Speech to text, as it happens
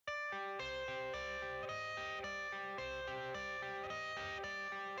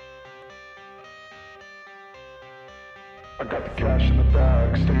I got the cash in the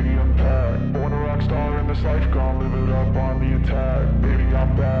bag, stadium packed. Born a rock star in this life, gon' live it up on the attack. Baby,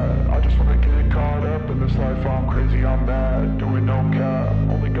 I'm bad, I just wanna get caught up in this life. I'm crazy, I'm mad, doing no cap.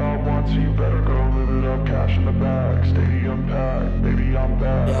 Only God wants, so you better go live it up. Cash in the bag, stadium packed. Baby, I'm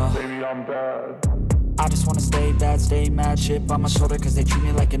bad, Yeah. baby, I'm bad. I just wanna stay bad, stay mad. Chip on my shoulder cause they treat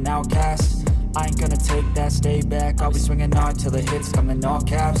me like an outcast. I ain't gonna take that, stay back. I'll be swinging hard till the hits come in all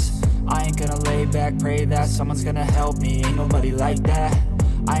caps. I ain't gonna lay back, pray that someone's gonna help me. Ain't nobody like that.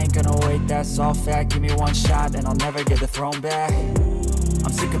 I ain't gonna wait, that's all fact. Give me one shot and I'll never get the throne back.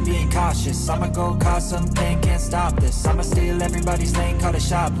 I'm sick of being cautious. I'ma go cause something, can't stop this. I'ma steal everybody's lane, call it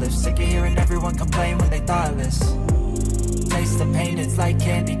shoplift. Sick of hearing everyone complain when they thoughtless. Taste the pain, it's like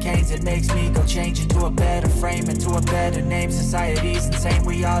candy canes. It makes me go change into a better frame, into a better name. Society's insane,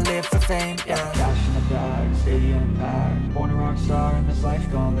 we all live for fame, yeah. Cash in the bag, stadium packed. Born a rock star in this life,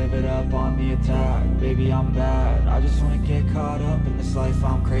 gon' live it up on the attack. Baby, I'm bad, I just wanna get caught up in this life.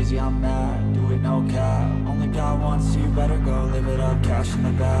 I'm crazy, I'm mad, do it no cap. Only God wants, so you better go live it up. Cash in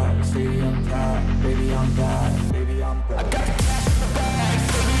the bag, stadium packed. Baby, I'm bad, baby, I'm bad. I got the cash in the bag,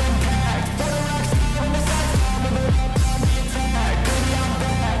 stadium packed. Born a rock star in this life, gon' live it up.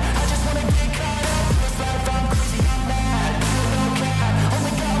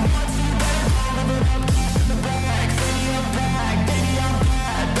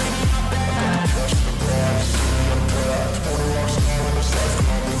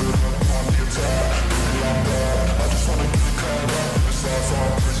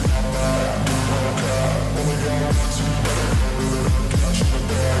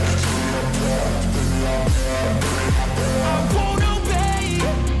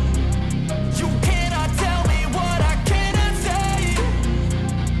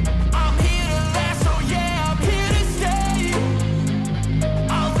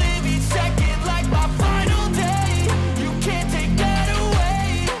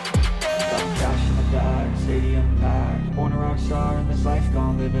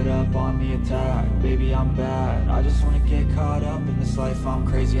 Live it up on the attack. Baby, I'm bad, I just wanna get caught up in this life. I'm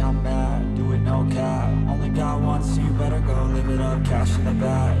crazy, I'm mad, do it no cap. Only God wants, so you better go live it up. Cash in the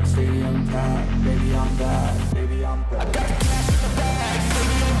bag, stadium packed. Baby, I'm bad, baby, I'm bad.